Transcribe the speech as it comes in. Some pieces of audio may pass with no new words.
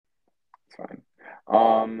It's fine.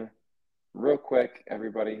 Um, Real quick,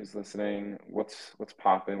 everybody who's listening, what's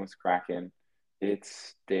popping? What's cracking?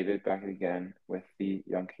 It's David back again with the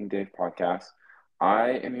Young King Dave podcast.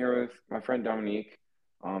 I am here with my friend Dominique.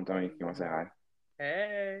 Dominique, you want to say hi?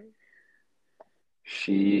 Hey.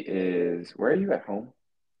 She is. Where are you at home?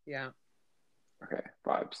 Yeah. Okay,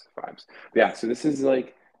 vibes. Yeah, so this is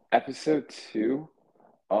like episode two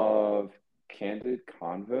of Candid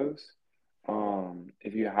Convos.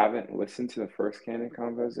 If you haven't listened to the first Candid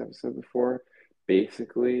Convos episode before,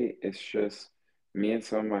 basically it's just me and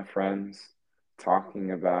some of my friends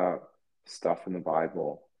talking about stuff in the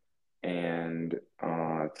Bible, and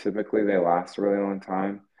typically they last a really long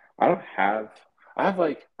time. I don't have, I have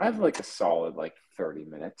like a solid like 30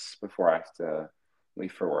 minutes before I have to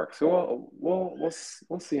leave for work. So we'll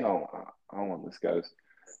see how long this goes.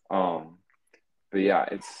 Um, but yeah,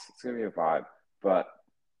 it's gonna be a vibe. But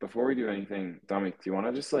before we do anything, Dominic, do you want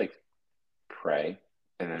to just like pray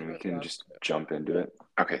and then I we would can love just to. jump into it?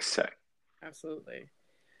 Okay, sick. Absolutely.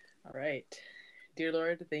 All right. Dear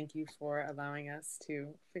Lord, thank you for allowing us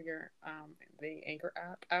to figure the Anchor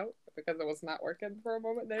app out because it was not working for a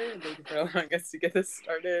moment there. And thank you for allowing us to get this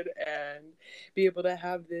started and be able to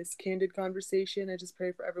have this candid conversation. I just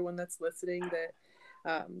pray for everyone that's listening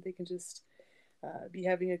that they can just be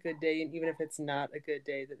having a good day, and even if it's not a good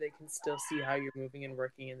day, that they can still see how you're moving and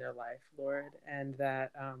working in their life, Lord, and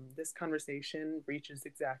that this conversation reaches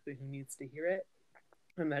exactly who needs to hear it,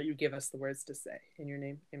 and that you give us the words to say. In your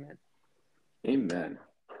name, amen. Amen.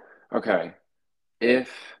 Okay,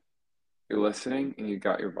 if you're listening and you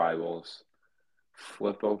got your Bibles,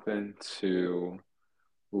 flip open to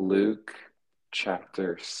Luke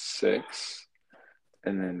chapter 6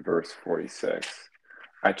 and then verse 46.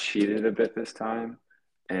 I cheated a bit this time,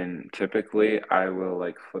 and typically I will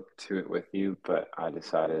like flip to it with you, but I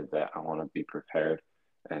decided that I want to be prepared,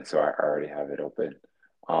 and so I already have it open.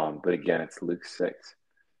 But again, it's Luke 6,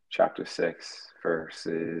 chapter 6,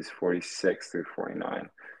 verses 46 through 49.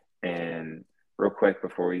 And real quick,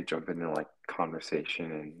 before we jump into like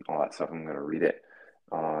conversation and all that stuff, I'm going to read it.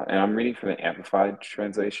 And I'm reading from the Amplified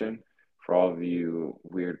translation for all of you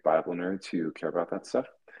weird Bible nerds who care about that stuff.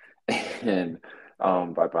 And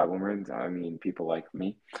by Bible nerds, I mean people like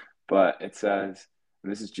me. But it says,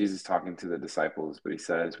 and this is Jesus talking to the disciples, but he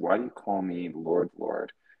says, "Why do you call me Lord,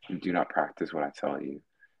 Lord, and do not practice what I tell you?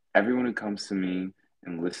 Everyone who comes to me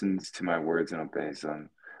and listens to my words and obeys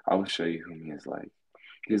them, I will show you whom he is like.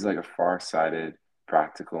 He is like a far-sighted,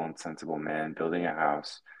 practical, and sensible man building a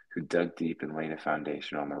house who dug deep and laid a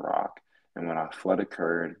foundation on the rock. And when a flood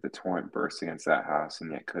occurred, the torrent burst against that house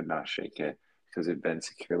and yet could not shake it because it had been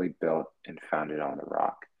securely built and founded on the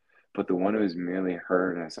rock. But the one who has merely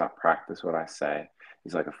heard and has not practiced what I say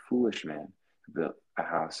is like a foolish man who built a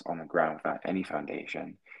house on the ground without any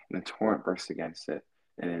foundation. And the torrent burst against it,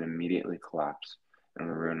 and it immediately collapsed, and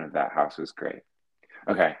the ruin of that house was great."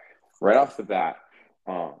 Okay, right off the bat,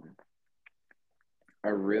 um, I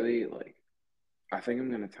really like. I think I'm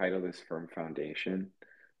gonna title this "Firm Foundation."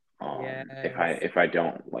 Yes. If I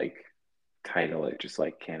don't like title it just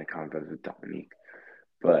like "Can of Combos with Dominique,"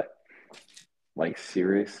 but like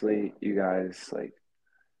seriously, you guys, like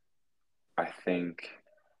I think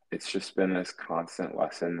it's just been this constant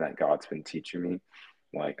lesson that God's been teaching me.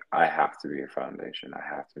 Like I have to be your foundation. I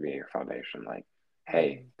have to be your foundation. Like,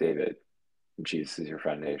 hey, Mhm. David, Jesus is your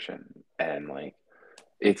foundation, and like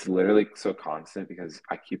it's literally so constant because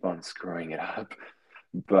I keep on screwing it up.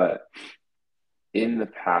 But in the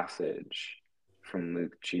passage from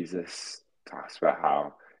Luke, Jesus talks about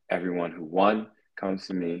how everyone who one comes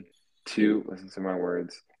to me, two listens to my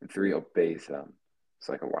words, and three obeys them. It's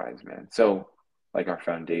like a wise man. So, like our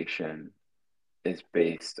foundation is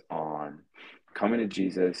based on coming to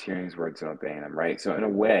Jesus, hearing his words, and obeying them, right? So, in a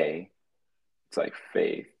way, it's like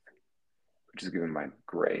faith, which is given by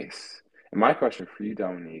grace. And my question for you,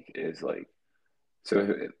 Dominique, is like,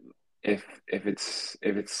 so if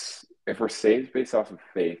we're saved based off of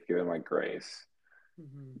faith given by grace,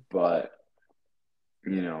 Mhm. but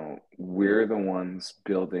we're the ones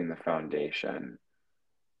building the foundation,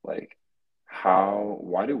 like how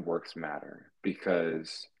why do works matter?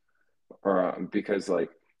 Because like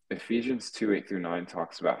Ephesians 2, 8 through 9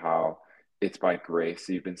 talks about how it's by grace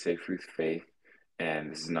that you've been saved through faith, and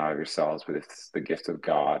this is not of yourselves, but it's the gift of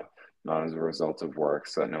God, not as a result of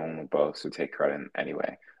works, so that no one will boast or take credit in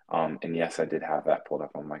anyway. And yes, I did have that pulled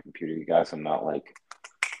up on my computer, you guys. I'm not like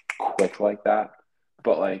quick like that.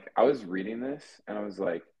 But like I was reading this and I was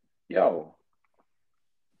like, yo,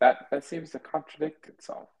 that seems to contradict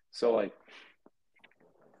itself. So like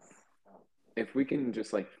if we can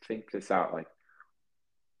just like think this out, like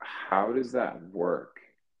how does that work?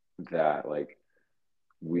 that like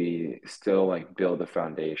we still like build a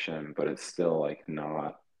foundation, but it's still like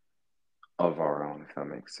not of our own, if that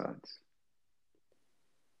makes sense.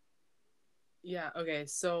 Yeah, okay.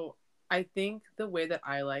 So I think the way that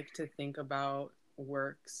I like to think about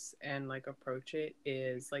works and like approach it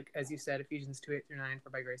is like as you said, Ephesians 2:8-9, for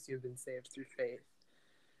by grace you have been saved through faith,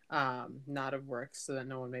 not of works, so that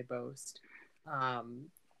no one may boast. Um,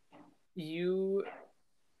 you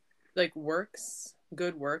like works,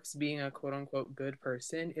 good works, being a quote unquote good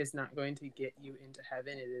person is not going to get you into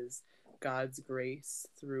heaven. It is God's grace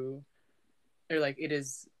through, or like it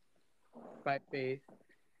is by faith,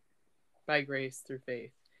 by grace through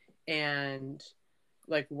faith. And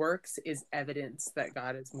like works is evidence that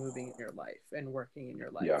God is moving in your life and working in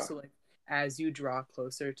your life. Yeah, So like as you draw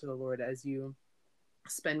closer to the Lord, as you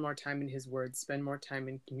spend more time in his word, spend more time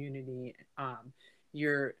in community,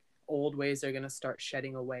 your old ways are going to start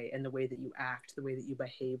shedding away, and the way that you act, the way that you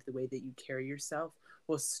behave, the way that you carry yourself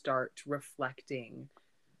will start reflecting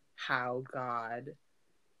how God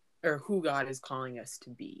or who God is calling us to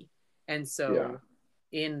be. And yeah, so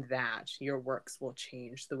in that, your works will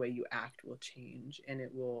change, the way you act will change, and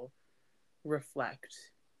it will reflect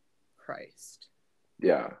Christ.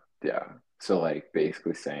 yeah, yeah. So like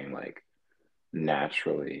basically saying like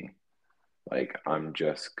naturally, like I'm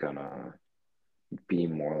just gonna be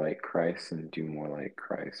more like Christ and do more like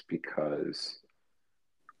Christ because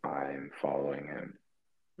I'm following him.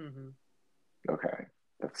 Mm-hmm. Okay,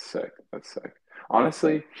 that's sick. That's sick.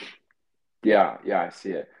 Honestly, yeah, yeah, I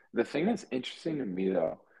see it. The thing that's interesting to me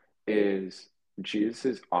though is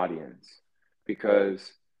Jesus's audience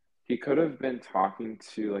because he could have been talking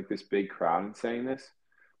to like this big crowd and saying this,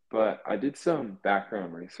 but I did some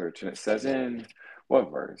background research and it says in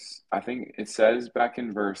what verse? I think it says back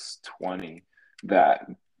in verse 20 that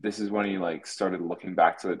this is when he like started looking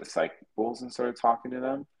back to the disciples and started talking to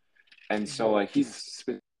them. And Mm-hmm. so like he's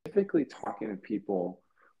specifically talking to people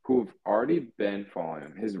who've already been following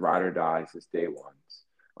him, his ride or dies, his day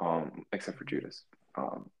ones, except for Judas.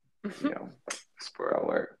 Um, you know,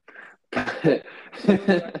 spoiler alert.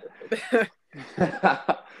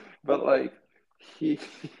 But like he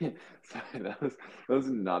sorry, that was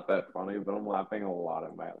not that funny, but I'm laughing a lot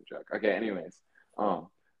at my own joke. Okay, anyways. Um,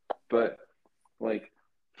 but like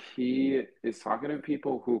he is talking to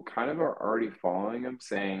people who kind of are already following him,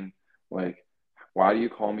 saying, like, why do you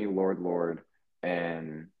call me Lord, Lord?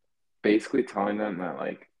 And basically telling them that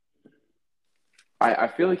like I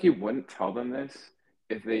feel like he wouldn't tell them this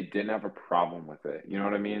if they didn't have a problem with it. You know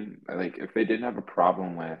what I mean? Like if they didn't have a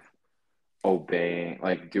problem with obeying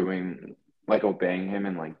like doing like obeying him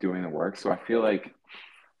and like doing the work. So I feel like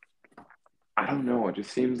I don't know, it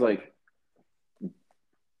just seems like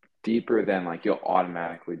deeper than like you'll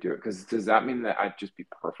automatically do it. Because does that mean that I'd just be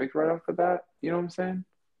perfect right off the bat? You know what I'm saying?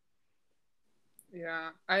 Yeah,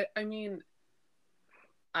 I mean,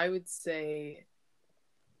 I would say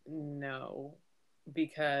no,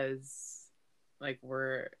 because like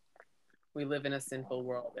we live in a sinful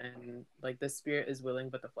world, and like the spirit is willing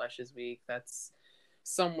but the flesh is weak. That's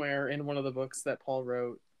somewhere in one of the books that Paul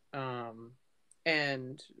wrote. Um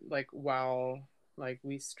and like while like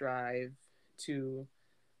we strive to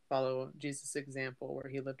follow Jesus' example where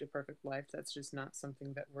he lived a perfect life, that's just not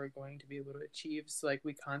something that we're going to be able to achieve. So like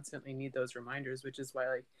we constantly need those reminders, which is why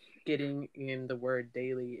like getting in the word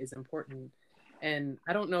daily is important. And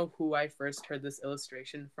I don't know who I first heard this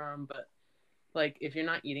illustration from, but like if you're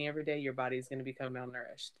not eating every day, your body's going to become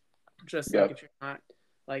malnourished. Just like Yep. if you're not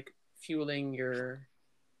like fueling your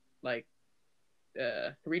like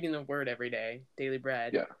reading the word every day, daily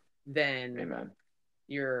bread, Yeah. then Amen.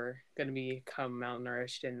 you're going to become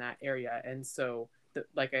malnourished in that area. And so,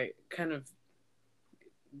 like, I kind of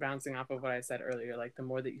bouncing off of what I said earlier, like, the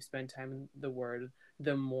more that you spend time in the Word,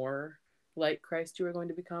 the more like Christ you are going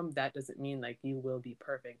to become. That doesn't mean like you will be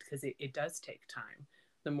perfect because it does take time.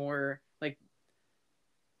 The more, like,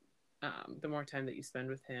 the more time that you spend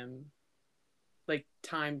with Him, like,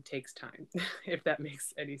 time takes time, if that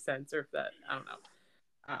makes any sense, or if that, I don't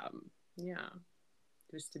know. Yeah,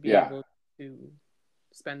 just to be Yeah. able to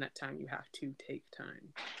spend that time, you have to take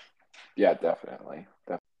time. Yeah, definitely.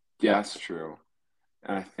 Yeah, that's true.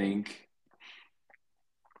 And I think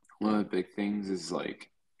one of the big things is like,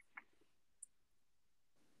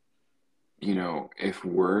 if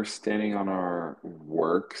we're standing on our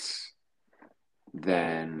works,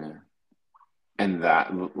 then and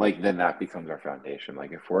that like then that becomes our foundation.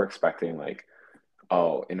 Like if we're expecting like,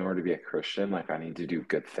 oh, in order to be a Christian, like I need to do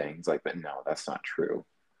good things, like but no, that's not true.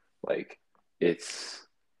 Like it's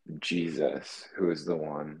Jesus who is the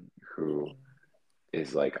one who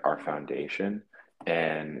is like our foundation.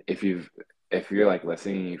 And if you've if you're like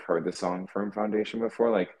listening and you've heard the song Firm Foundation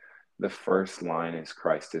before, like the first line is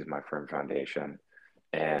Christ is my firm foundation.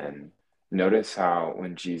 And notice how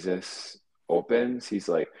when Jesus opens, he's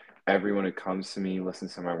like, everyone who comes to me,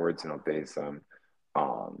 listens to my words and obeys them,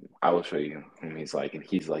 I will show you whom he's like, and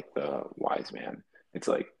he's like the wise man. It's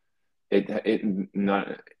like it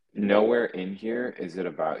not nowhere in here is it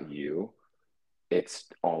about you. It's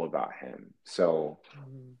all about him. So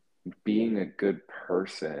Mhm. being a good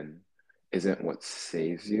person isn't what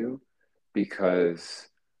saves you because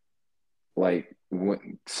like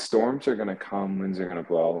when storms are going to come, winds are going to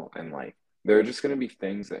blow, and like there are just going to be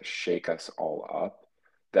things that shake us all up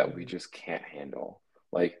that we Mhm. just can't handle.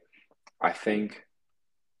 Like I think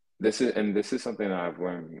this is something that I've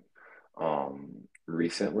learned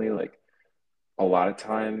recently. Like a lot of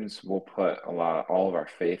times we'll put all of our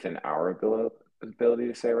faith in our ability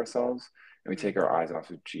to save ourselves, and we take our Mhm. eyes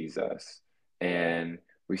off of Jesus, and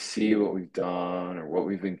we see what we've done or what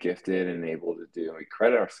we've been gifted and able to do, and we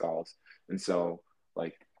credit ourselves. And so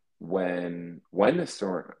like when the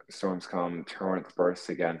storms come, torrents burst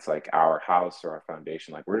against like our house or our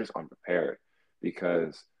foundation, like we're just unprepared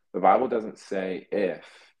because the Bible doesn't say if,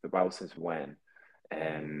 the Bible says when. Mhm.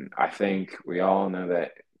 And I think we all know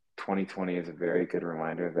that 2020 is a very good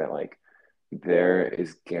reminder that like there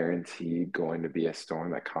is guaranteed going to be a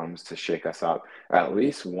storm that comes to shake us up at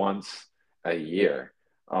least once a year,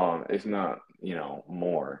 if not,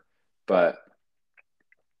 more. But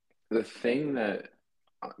the thing that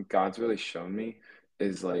God's really shown me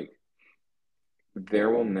is like there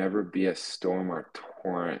will never be a storm or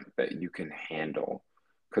torrent that you can handle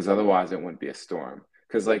because otherwise it wouldn't be a storm.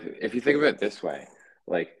 Because like if you think of it this way,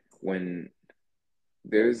 like when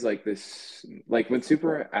there's like this like when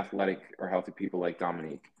super athletic or healthy people like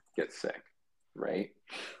Dominique get sick, right?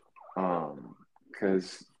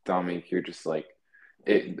 Because Dominique, you're just like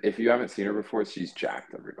if you haven't seen her before, she's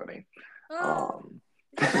jacked, everybody. Ah, Um,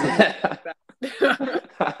 don't make it like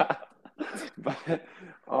that. but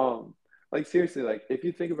um, like seriously, like if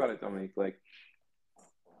you think about it, Dominique, like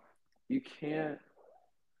you can't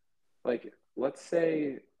like let's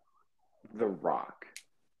say The Rock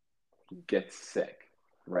gets sick,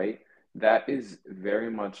 right? That is very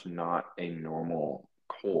much not a normal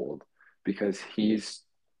cold because he's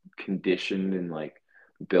conditioned and like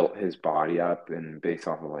built his body up and based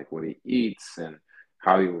off of like what he eats and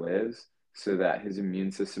how he lives so that his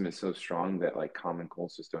immune system is so strong that like common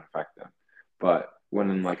colds just don't affect him. But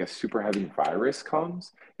when like a super heavy virus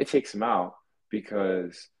comes, it takes him out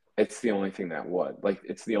because it's the only thing that would like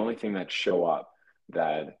it's the only thing that show up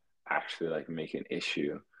that actually like make an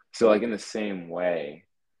issue. So like in the same way,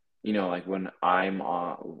 like when I'm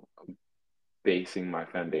basing my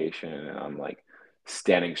foundation and I'm like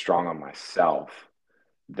standing strong on myself,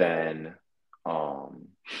 then um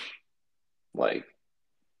like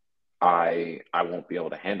I won't be able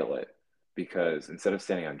to handle it because instead of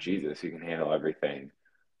standing on Jesus, who can handle everything,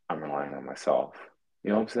 I'm relying on myself. You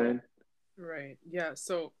know what I'm saying? Right. Yeah.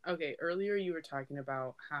 So, okay, earlier you were talking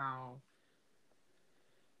about how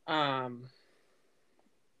um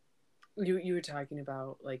you were talking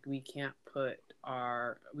about like we can't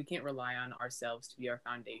rely on ourselves to be our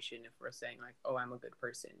foundation if we're saying like, "Oh, I'm a good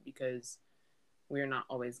person," because we're not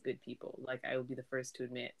always good people. Like I will be the first to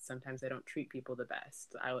admit sometimes I don't treat people the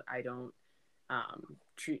best. I don't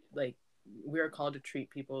treat like we are called to treat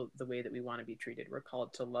people the way that we want to be treated. We're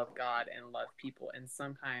called to love God and love people. And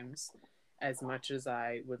sometimes, as much as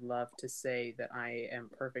I would love to say that I am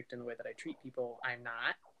perfect in the way that I treat people, I'm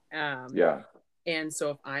not. Yeah, And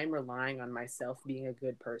so, if I'm relying on myself being a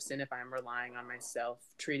good person, if I'm relying on myself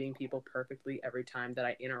treating people perfectly every time that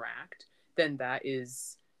I interact, then that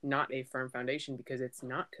is not a firm foundation because it's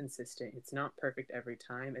not consistent. It's not perfect every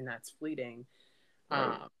time, and that's fleeting. right.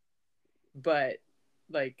 Um, but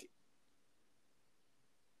like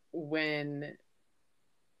when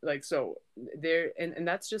so there and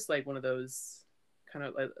that's just like one of those kind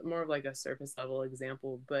of like more of like a surface level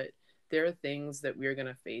example, but there are things that we're going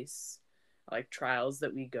to face, like trials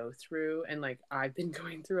that we go through, and like I've been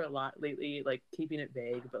going through a lot lately, like keeping it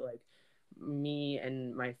vague, but like me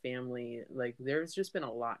and my family, like there's just been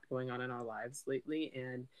a lot going on in our lives lately,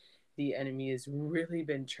 and the enemy has really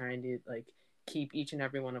been trying to like keep each and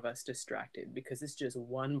every one of us distracted because it's just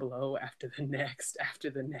one blow after the next after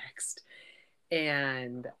the next.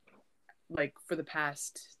 And like for the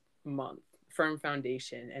past month, firm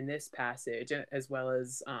foundation and this passage, as well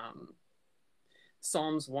as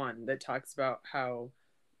Psalms 1 that talks about how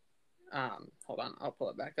hold on, I'll pull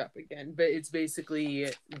it back up again, but it's basically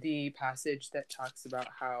the passage that talks about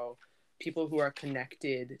how people who are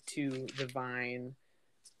connected to the vine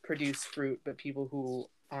produce fruit, but people who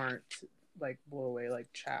aren't like blow away like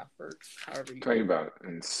chaff or however you Talking can. about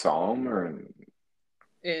in Psalm or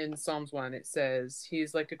In Psalms 1, it says, "He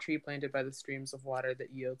is like a tree planted by the streams of water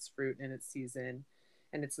that yields fruit in its season,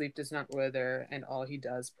 and its leaf does not wither, and all he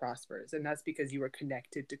does prospers." And that's because you are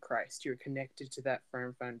connected to Christ. You're connected to that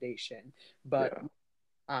firm foundation. But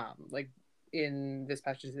yeah. like in this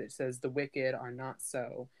passage, it says, "The wicked are not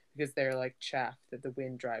so, because they're like chaff that the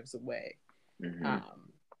wind drives away." Mm-hmm.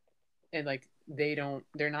 Um, and like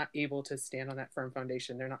they're not able to stand on that firm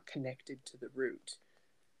foundation. They're not connected to the root,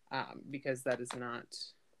 because that is not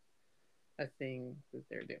a thing that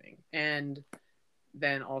they're doing. And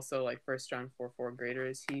then also like First John 4:4, greater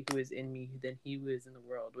is he who is in me than he who is in the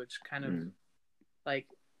world, which kind of Mm. like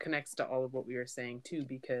connects to all of what we were saying too,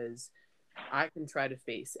 because I can try to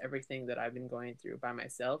face everything that I've been going through by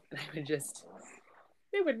myself, and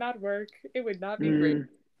it would not work. It would not be great.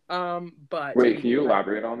 Mm. But Wait, when can you I,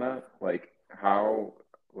 elaborate on that? How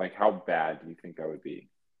bad do you think that would be?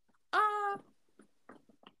 uh,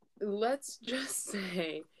 let's just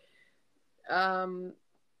say, um,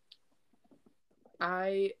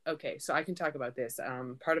 so I can talk about this.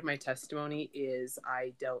 Part of my testimony is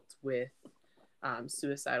I dealt with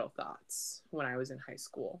suicidal thoughts when I was in high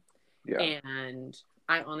school. Yeah. And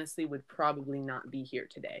I honestly would probably not be here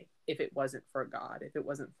today if it wasn't for God, if it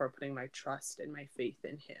wasn't for putting my trust and my faith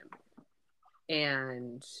in Him.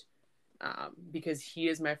 And because He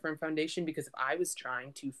is my firm foundation, because if I was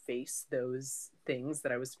trying to face those things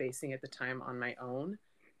that I was facing at the time on my own,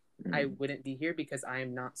 I Mm. wouldn't be here because I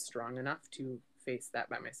am not strong enough to face that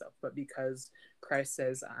by myself. But because Christ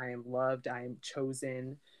says I am loved, I am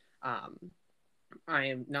chosen, um, I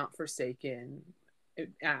am not forsaken,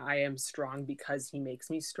 I am strong because he makes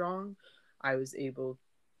me strong, I was able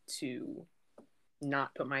to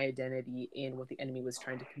not put my identity in what the enemy was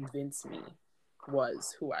trying to convince me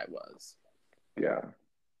was who I was. Yeah.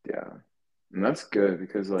 Yeah. And that's good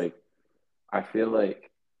because like I feel like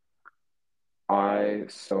I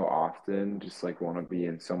so often just like want to be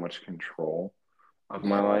in so much control of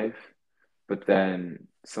my Yeah. life, but then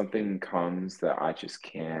something comes that I just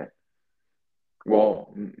can't.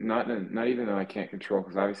 Well, not even that I can't control,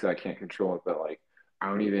 because obviously I can't control it, but like I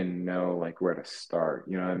don't even know like where to start.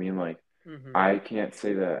 You know what I mean? Like Mm-hmm. I can't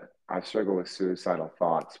say that I've struggled with suicidal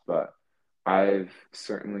thoughts, but I've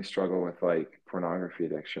certainly struggled with like pornography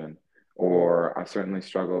addiction, Mm. or I certainly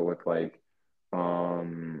struggle with like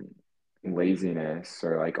um laziness,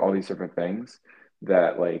 or like all these different things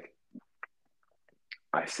that like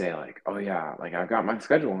I say like, oh yeah, like I've got my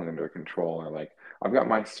schedule under control, or like I've got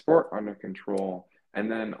my sport under control,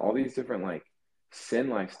 and then all these different like sin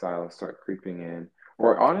lifestyles start creeping in,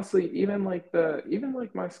 or honestly, even like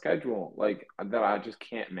my schedule, like that I just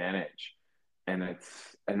can't manage, and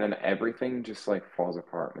then everything just like falls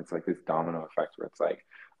apart, and it's like this domino effect where it's like,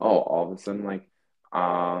 oh, all of a sudden like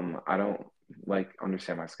I don't like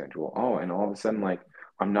understand my schedule. Oh, and all of a sudden like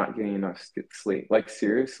I'm not getting enough sleep. Like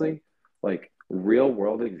seriously, like real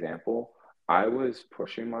world example, I was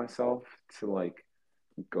pushing myself to like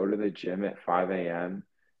go to the gym at 5 a.m.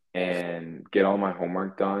 and get all my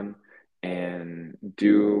homework done and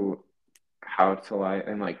do how to life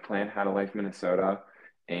and like plan how to life Minnesota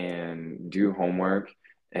and do homework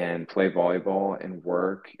and play volleyball and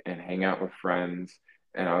work and hang out with friends.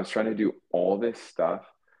 And I was trying to do all this stuff.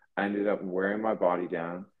 I ended up wearing my body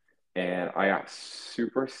down and I got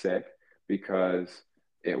super sick because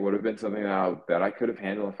it would have been something that I could have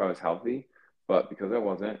handled if I was healthy. But because I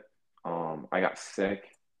wasn't, I got sick.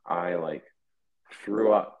 I like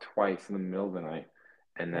threw up twice in the middle of the night.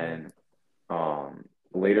 And Mm. then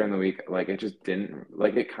later in the week, like it just didn't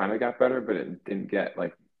like it kind of got better, but it didn't get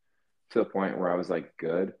like to the point where I was like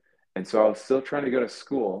good. And so I was still trying to go to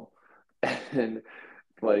school and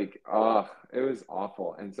like it was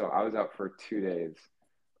awful. And so I was out for 2 days.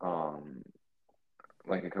 Um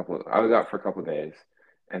I was out for a couple of days.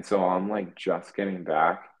 And so I'm like just getting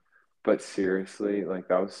back. But seriously, like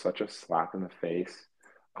that was such a slap in the face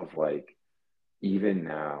of like even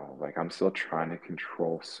now, like I'm still trying to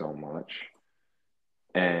control so much.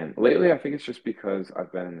 And lately, I think it's just because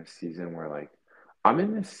I've been in this season where like I'm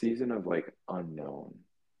in this season of like unknown,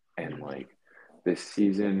 and Mm. like this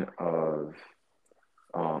season of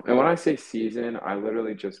and when I say season, I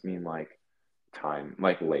literally just mean like time,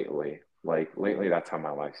 like lately. Like lately that's how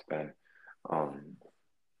my life's been. Um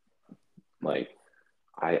like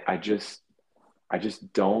I I just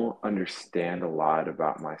don't understand a lot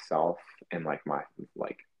about myself and like my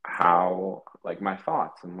like how like my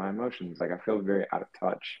thoughts and my emotions. Like I feel very out of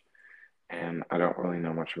touch, and I don't really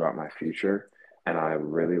know much about my future, and I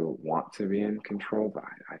really want to be in control, but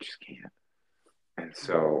I just can't. And Mm.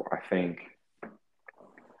 so I think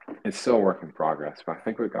it's still a work in progress. But I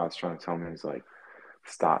think what God's trying to tell me is like,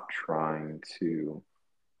 stop trying to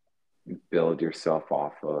build yourself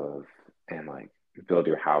off of and like build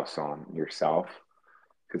your house on yourself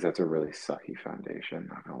because that's a really sucky foundation.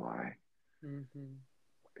 Not gonna lie, Mm-hmm.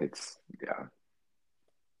 it's yeah,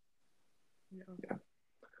 Yeah. yeah.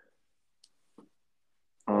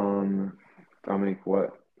 Um, Dominic,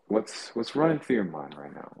 what's running through your mind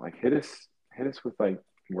right now? Like, hit us with like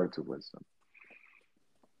words of wisdom.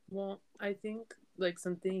 Well, I think like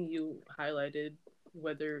something you highlighted,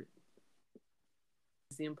 whether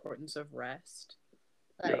it's the importance of rest,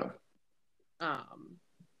 like Yeah. um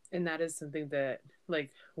and that is something that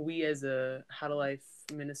like we as a How to Life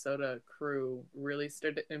Minnesota crew really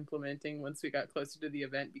started implementing once we got closer to the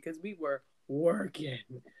event because we were working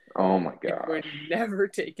Oh my and we're gosh. never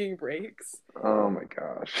taking breaks. Oh my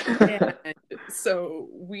gosh. And so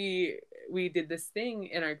we did this thing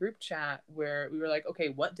in our group chat where we were like, okay,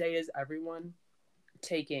 what day is everyone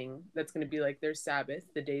taking that's going to be like their Sabbath,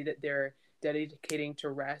 the day that they're dedicating to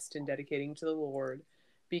rest and dedicating to the Lord?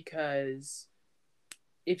 Because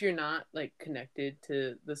if you're not like connected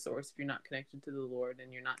to the source, if you're not connected to the Lord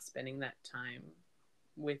and you're not spending that time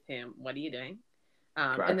with Him, what are you doing?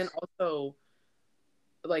 And then Facts. also,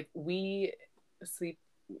 like, we sleep,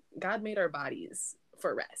 God made our bodies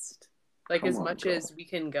for rest. Like, Come as on, much bro. as we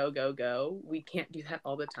can go, we can't do that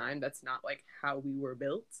all the time. That's not like how we were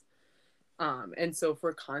built. And so if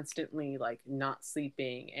we're constantly like not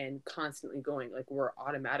sleeping and constantly going, like we're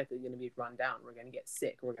automatically going to be run down. We're going to get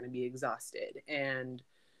sick. We're going to be exhausted. And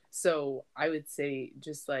so I would say,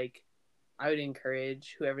 just like, I would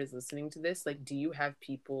encourage whoever's listening to this, like, do you have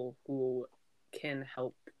people who can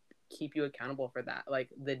help keep you accountable for that? Like,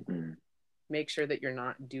 the Mm. make sure that you're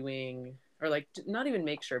not doing, or like, not even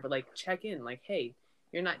make sure, but like check in, like, hey,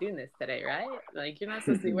 you're not doing this today, right? Like, you're not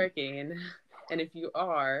supposed to be working. And if you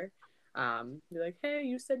are, you're like, hey,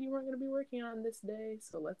 you said you weren't going to be working on this day,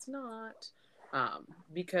 so let's not.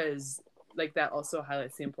 Because like that also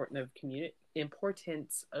highlights the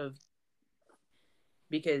importance of,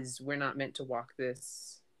 because we're not meant to walk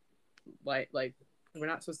this like we're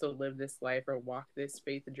not supposed to live this life or walk this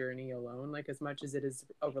faith journey alone. Like, as much as it is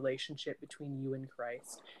a relationship between you and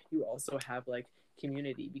Christ, you also have like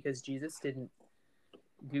community, because Jesus didn't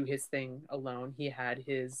do his thing alone. He had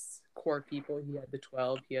his core people. He had the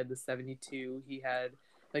 12, he had the 72, he had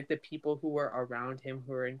like the people who were around him,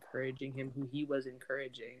 who were encouraging him, who he was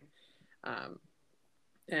encouraging. um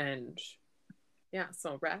and yeah,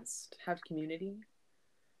 so rest, have community,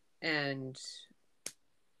 and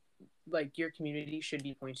like your community should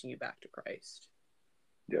be pointing you back to Christ.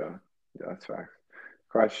 Yeah. Yeah, that's facts.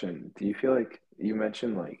 Question. Do you feel like you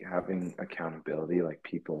mentioned like having accountability, like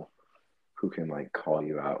people who can like call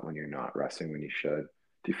you out when you're not resting when you should?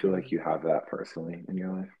 Do you feel like Mm-hmm. you have that personally in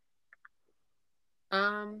your life?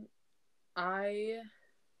 um I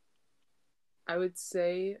I would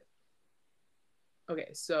say, okay,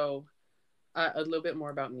 so a little bit more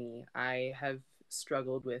about me. I have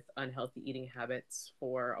struggled with unhealthy eating habits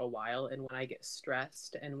for a while, and when I get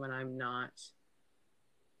stressed and when I'm not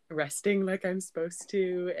resting like I'm supposed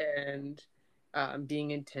to, and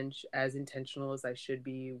being as intentional as I should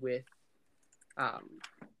be with um,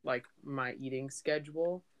 like my eating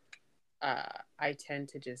schedule, uh, I tend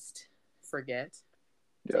to just forget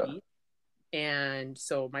to Yeah. eat. And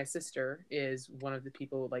so my sister is one of the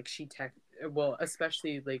people, like, she text, well,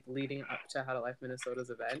 especially like leading up to How to Life Minnesota's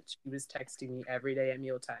event, she was texting me every day at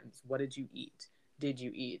meal times, what did you eat, did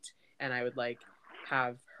you eat? And I would like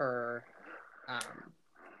have her um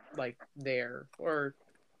like there, or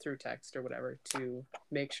through text or whatever, to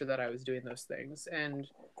make sure that I was doing those things. And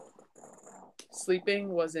sleeping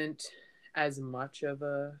wasn't as much of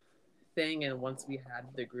a thing, and once we had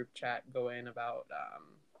the group chat going about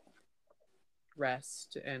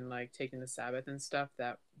rest and like taking the Sabbath and stuff,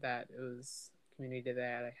 that it was community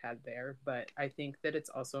that I had there. But I think that it's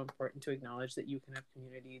also important to acknowledge that you can have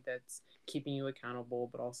community that's keeping you accountable,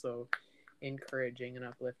 but also encouraging and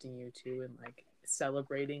uplifting you too, and like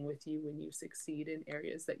celebrating with you when you succeed in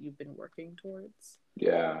areas that you've been working towards.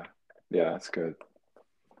 Yeah. Yeah, that's good.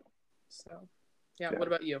 So yeah, Yeah. what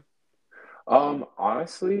about you?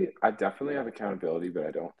 Honestly, I definitely have accountability, but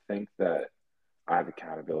I don't think that I have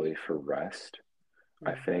accountability for rest.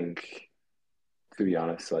 I Mm, think, to be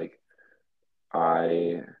honest, like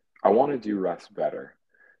I I want to do rest better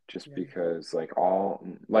just yeah. because like all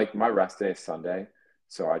like my rest day is Sunday,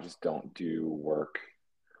 so I just don't do work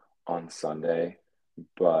on Sunday.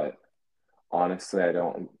 But honestly, I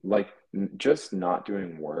don't like just not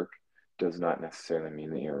doing work does not necessarily mean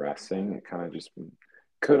that you're resting. It kind of just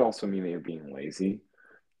could also mean that you're being lazy.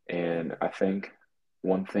 And Mm, I think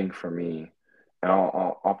one thing for me, and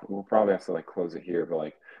we'll probably have to like close it here, but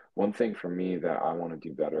like one thing for me that I want to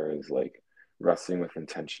do better is like resting with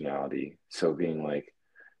intentionality. So being like,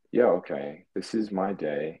 yeah, okay, this is my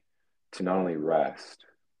day to not only rest,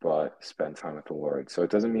 but spend time with the Lord. So it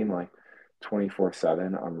doesn't mean like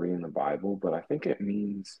 24/7 I'm reading the Bible, but I think it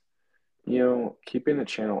means, keeping the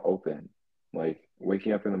channel open, like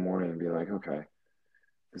waking up in the morning and being like, okay,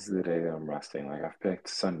 this is the day that I'm resting. Like I've picked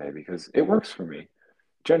Sunday because it works for me.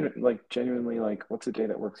 Genuinely, like, what's a day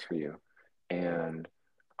that works for you? And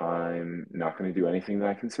I'm not going to do anything that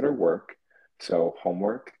I consider work. So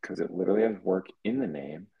homework, because it literally has work in the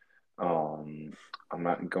name. Um, I'm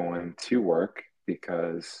not going to work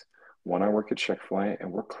because when I work at Chick-fil-A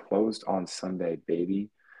and we're closed on Sunday,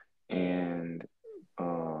 baby. And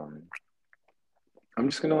um, I'm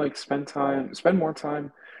just gonna like spend more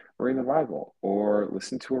time reading the Bible or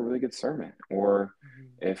listen to a really good sermon. Or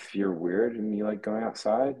if you're weird and you like going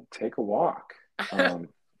outside, take a walk. Um,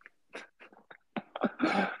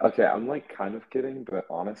 okay, I'm like kind of kidding, but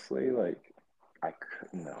honestly, like I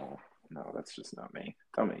could no, that's just not me.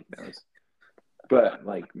 Dominique knows. But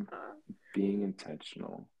like being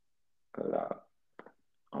intentional about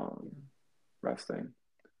um resting.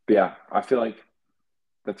 But yeah, I feel like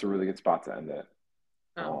that's a really good spot to end it.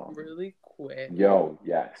 Um, Really quick.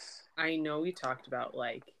 yes. I know we talked about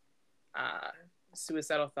like uh,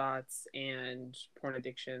 suicidal thoughts and porn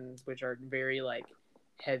addictions, which are very like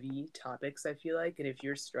heavy topics, I feel like. And if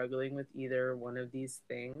you're struggling with either one of these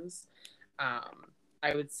things,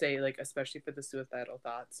 I would say, like, especially for the suicidal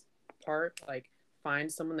thoughts part, like,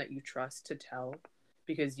 find someone that you trust to tell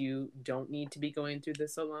because you don't need to be going through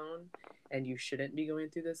this alone and you shouldn't be going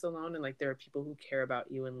through this alone. And, like, there are people who care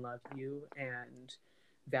about you and love you and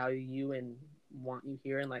value you and want you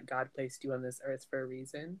here. And, like, God placed you on this earth for a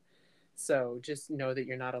reason. So just know that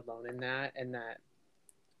you're not alone in that and that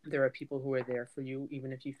there are people who are there for you,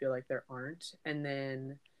 even if you feel like there aren't. And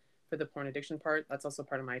then for the porn addiction part, that's also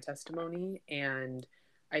part of my testimony. And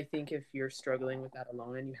I think if you're struggling with that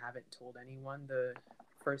alone and you haven't told anyone, the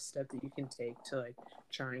first step that you can take to like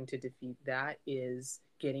trying to defeat that is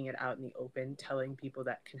getting it out in the open, telling people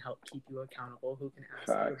that can help keep you accountable, who can ask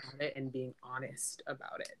you Facts. about it, and being honest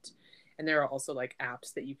about it. And there are also like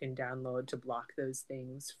apps that you can download to block those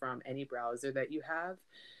things from any browser that you have.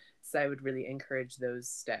 So I would really encourage those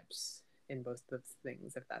steps in both those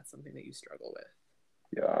things if that's something that you struggle with.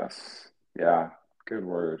 Yes. Yeah. Good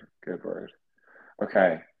word. Good word.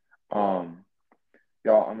 Okay. Um,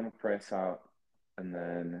 y'all, I'm gonna pray us out and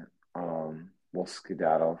then we'll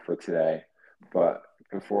skedaddle for today. But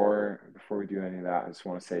before we do any of that, I just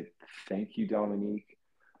want to say thank you, Dominique.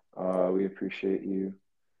 We appreciate you.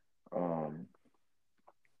 Um,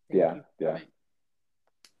 Thank yeah, you for yeah, coming.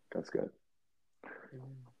 that's good.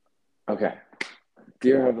 Amen. Okay.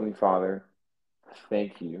 Dear Heavenly Father,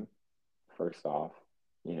 thank you, first off.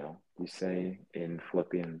 You say in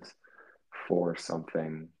Philippians 4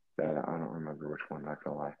 something that I don't remember which one, not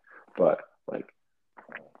gonna lie, but like,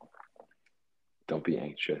 don't be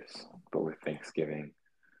anxious, but with thanksgiving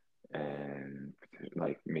and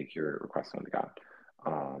like make your request known to God.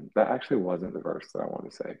 That actually wasn't the verse that I wanted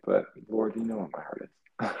to say, but Lord, you know what my heart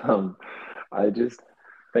is. I just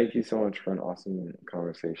thank you so much for an awesome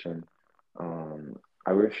conversation.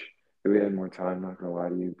 I wish that we had more time, not gonna lie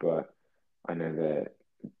to you, but I know that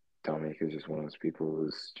Dominique is just one of those people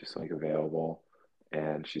who's just like available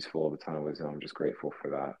and she's full of a ton of wisdom. I'm just grateful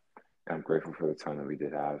for that. And I'm grateful for the time that we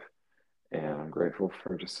did have. And I'm grateful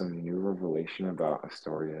for just some new revelation about a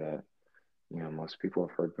story that, most people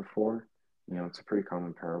have heard before. It's a pretty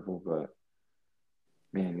common parable, but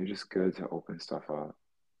man, you're just good to open stuff up.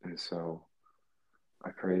 And so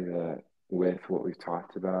I pray that with what we've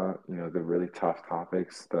talked about, the really tough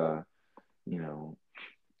topics, the, you know,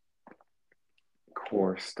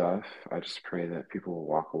 core stuff, I just pray that people will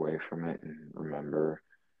walk away from it and remember,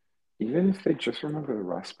 even if they just remember the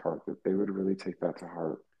rest part, that they would really take that to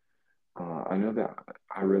heart. I know that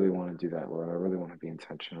I really want to do that, Lord. I really want to be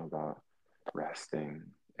intentional about resting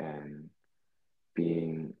and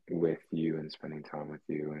being with you and spending time with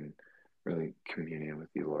you and really communing with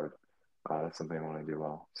you, Lord. That's something I want to do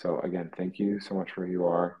well. So, again, thank you so much for who you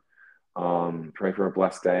are. Pray for a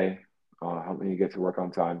blessed day. Help me get to work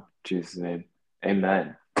on time. In Jesus' name.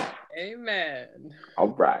 Amen. Amen. All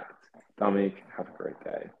right. Dominique, have a great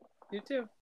day. You too.